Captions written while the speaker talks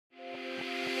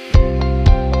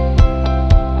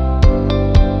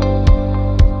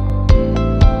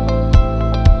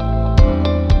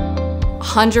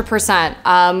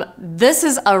100%. This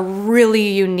is a really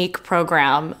unique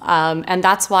program, and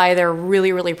that's why they're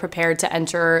really, really prepared to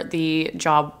enter the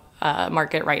job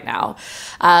market right now.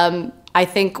 I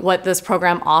think what this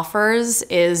program offers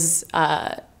is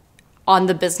on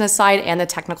the business side and the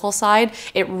technical side,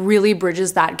 it really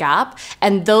bridges that gap.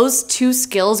 And those two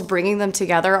skills, bringing them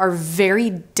together, are very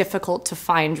difficult to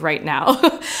find right now.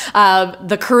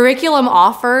 The curriculum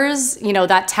offers, you know,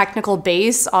 that technical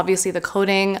base, obviously the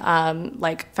coding,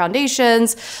 like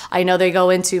foundations. I know they go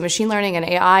into machine learning and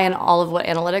AI and all of what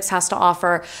analytics has to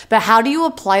offer. But how do you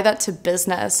apply that to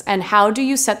business? And how do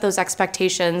you set those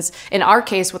expectations, in our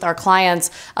case with our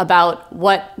clients, about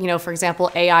what, you know, for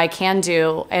example, AI can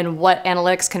do and what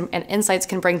analytics and insights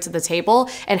can bring to the table,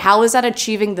 and how is that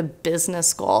achieving the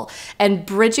business goal? And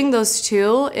bridging those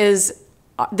two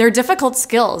they're difficult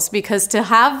skills, because to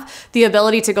have the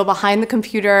ability to go behind the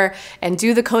computer and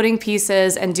do the coding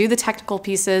pieces and do the technical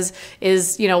pieces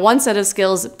is, you know, one set of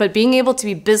skills, but being able to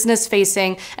be business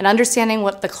facing and understanding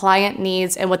what the client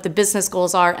needs and what the business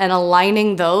goals are and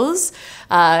aligning those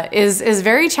is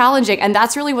very challenging. And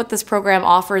that's really what this program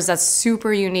offers that's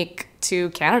super unique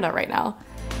to Canada right now.